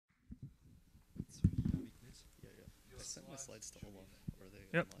send my slides to Olaf.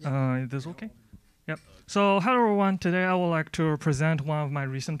 Yep. Is this okay? Yep. So hello everyone. Today I would like to present one of my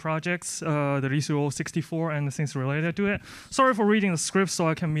recent projects, the RISu064 and the things related to it. Sorry for reading the script so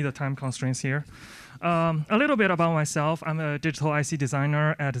I can meet the time constraints here. A little bit about myself. I'm a digital IC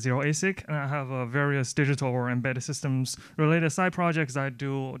designer at Zero ASIC, and I have various digital or embedded systems related side projects I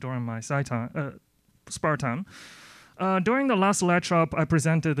do during my spare time. During the last Latch-Up, I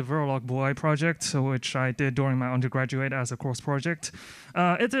presented the Verilog Boy project, which I did during my undergraduate as a course project.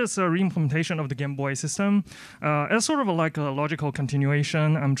 It is a re-implementation of the Game Boy system. It's sort of like a logical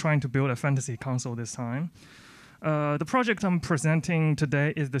continuation. I'm trying to build a fantasy console this time. The project I'm presenting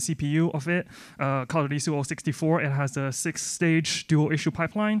today is the CPU of it, called RISu064. It has a 6-stage dual-issue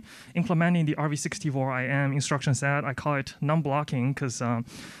pipeline implementing the RV64IM instruction set. I call it non-blocking because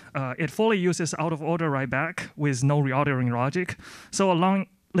it fully uses out-of-order write-back with no reordering logic. So a long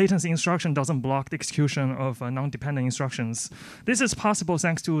latency instruction doesn't block the execution of non-dependent instructions. This is possible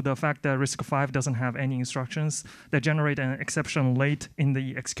thanks to the fact that RISC-V doesn't have any instructions that generate an exception late in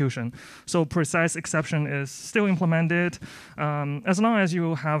the execution. So precise exception is still implemented. As long as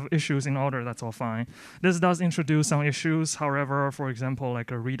you have issues in order, that's all fine. This does introduce some issues. However, for example,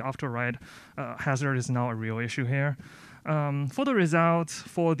 like a read after write hazard is now a real issue here. For the result,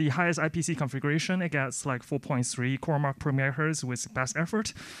 for the highest IPC configuration, it gets like 4.3 core mark per megahertz with best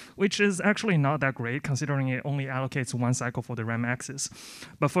effort, which is actually not that great considering it only allocates 1 cycle for the RAM axis.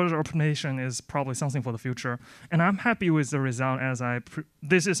 But further optimization is probably something for the future. And I'm happy with the result as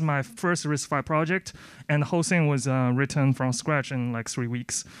this is my first RISC-V project, and the whole thing was written from scratch in like 3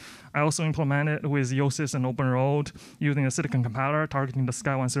 weeks. I also implemented with YOSYS and OpenRoad using a silicon compiler targeting the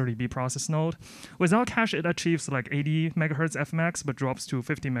Sky130B process node. Without cache, it achieves like 80 megahertz Fmax, but drops to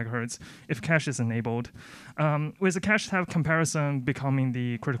 50 megahertz if cache is enabled. With the cache tab comparison becoming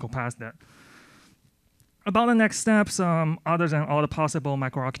the critical path there. About the next steps, other than all the possible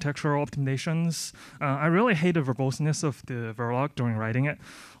microarchitectural optimizations, I really hate the verboseness of the Verilog during writing it.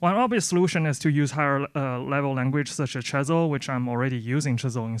 One obvious solution is to use higher level language such as Chisel, which I'm already using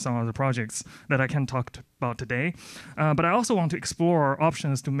Chisel in some other projects that I can talk about today. But I also want to explore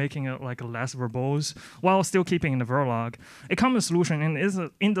options to making it like less verbose while still keeping in the Verilog. A common solution in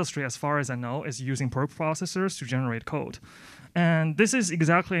the industry, as far as I know, is using perp processors to generate code. And this is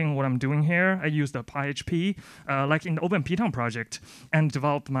exactly what I'm doing here. I used the PyHP, like in the OpenPython project, and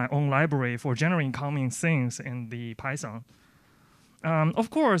developed my own library for generating common things in the Python.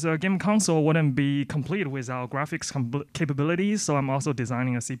 Of course, a game console wouldn't be complete without graphics capabilities, so I'm also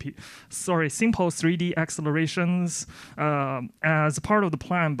designing a simple 3D accelerations as part of the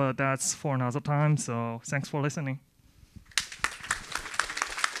plan, but that's for another time, so thanks for listening.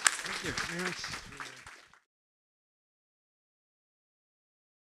 Thank you very much.